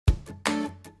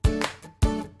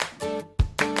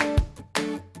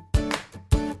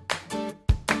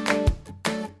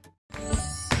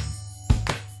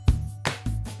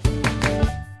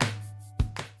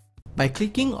By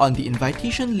clicking on the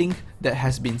invitation link that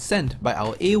has been sent by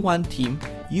our A1 team,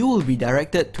 you will be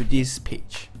directed to this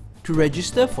page. To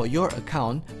register for your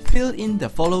account, fill in the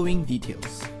following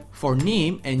details. For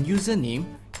name and username,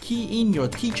 key in your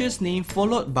teacher's name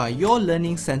followed by your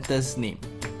learning center's name.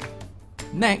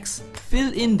 Next,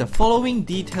 fill in the following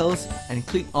details and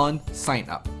click on Sign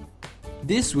Up.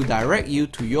 This will direct you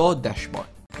to your dashboard.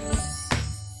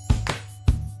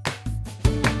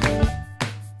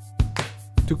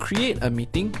 To create a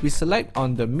meeting, we select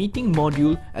on the meeting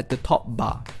module at the top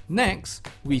bar. Next,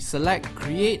 we select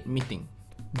Create Meeting.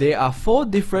 There are 4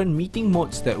 different meeting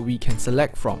modes that we can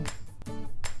select from.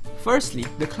 Firstly,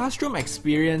 the classroom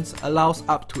experience allows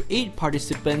up to 8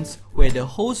 participants where the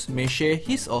host may share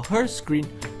his or her screen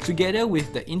together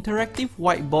with the interactive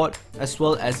whiteboard as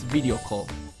well as video call.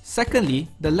 Secondly,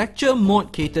 the lecture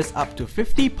mode caters up to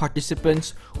 50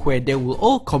 participants where they will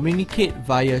all communicate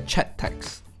via chat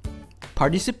text.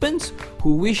 Participants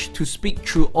who wish to speak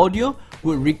through audio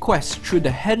would request through the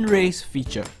hand raise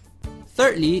feature.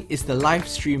 Thirdly is the live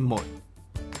stream mode.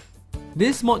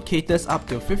 This mode caters up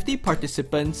to 50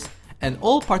 participants and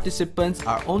all participants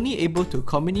are only able to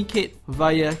communicate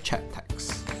via chat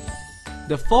text.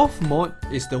 The fourth mode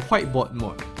is the whiteboard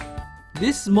mode.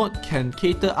 This mode can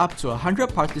cater up to 100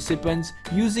 participants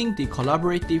using the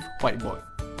collaborative whiteboard.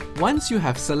 Once you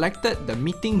have selected the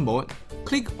meeting mode,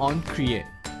 click on Create.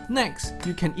 Next,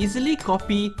 you can easily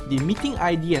copy the meeting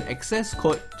ID and access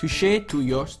code to share to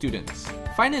your students.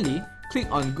 Finally, click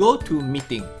on Go to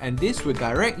Meeting and this will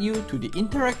direct you to the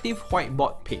interactive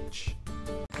whiteboard page.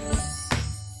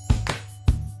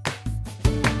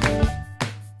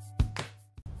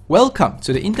 Welcome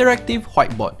to the interactive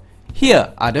whiteboard.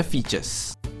 Here are the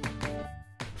features.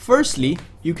 Firstly,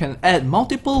 you can add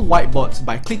multiple whiteboards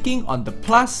by clicking on the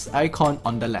plus icon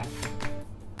on the left.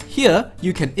 Here,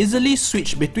 you can easily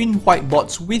switch between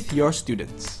whiteboards with your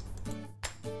students.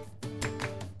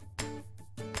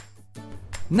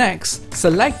 Next,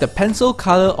 select the pencil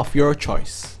color of your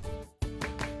choice.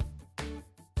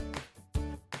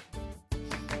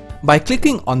 By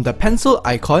clicking on the pencil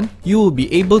icon, you will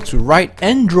be able to write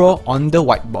and draw on the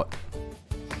whiteboard.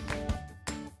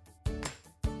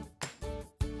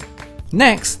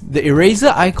 Next, the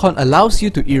eraser icon allows you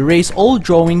to erase all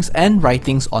drawings and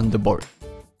writings on the board.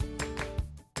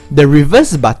 The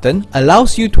reverse button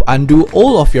allows you to undo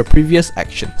all of your previous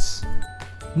actions.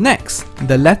 Next,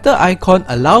 the letter icon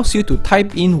allows you to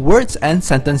type in words and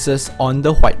sentences on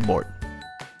the whiteboard.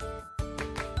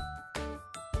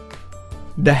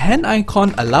 The hand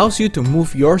icon allows you to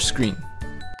move your screen.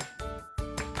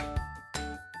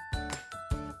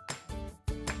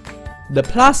 The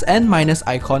plus and minus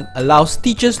icon allows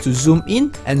teachers to zoom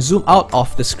in and zoom out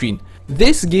of the screen.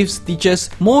 This gives teachers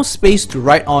more space to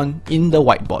write on in the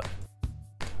whiteboard.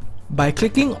 By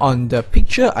clicking on the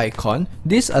picture icon,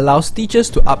 this allows teachers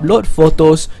to upload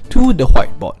photos to the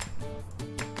whiteboard.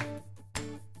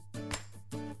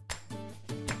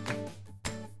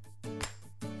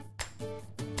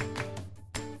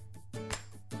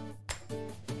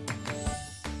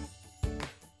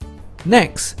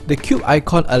 Next, the cube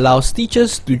icon allows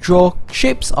teachers to draw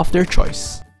shapes of their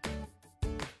choice.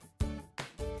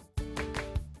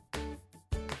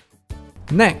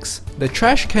 Next, the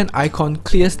trash can icon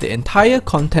clears the entire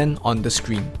content on the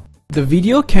screen. The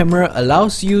video camera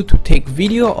allows you to take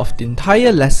video of the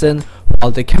entire lesson,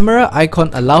 while the camera icon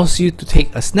allows you to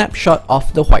take a snapshot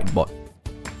of the whiteboard.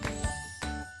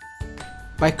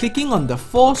 By clicking on the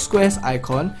 4 squares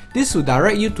icon, this will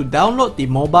direct you to download the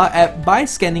mobile app by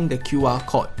scanning the QR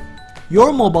code.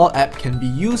 Your mobile app can be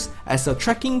used as a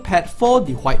tracking pad for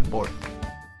the whiteboard.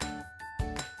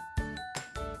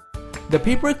 The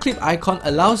paperclip icon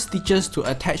allows teachers to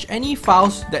attach any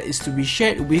files that is to be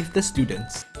shared with the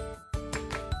students.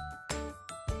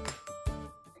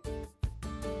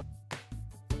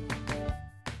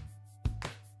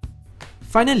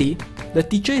 Finally, the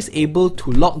teacher is able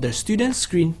to lock the student's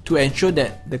screen to ensure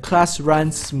that the class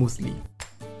runs smoothly.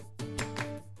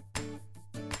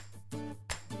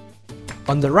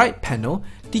 On the right panel,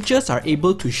 teachers are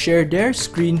able to share their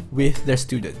screen with their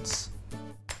students.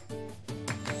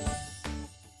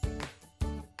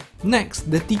 Next,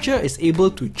 the teacher is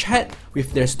able to chat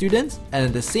with their students and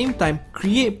at the same time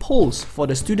create polls for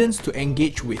the students to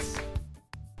engage with.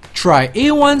 Try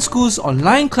A1Schools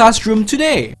online classroom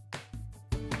today!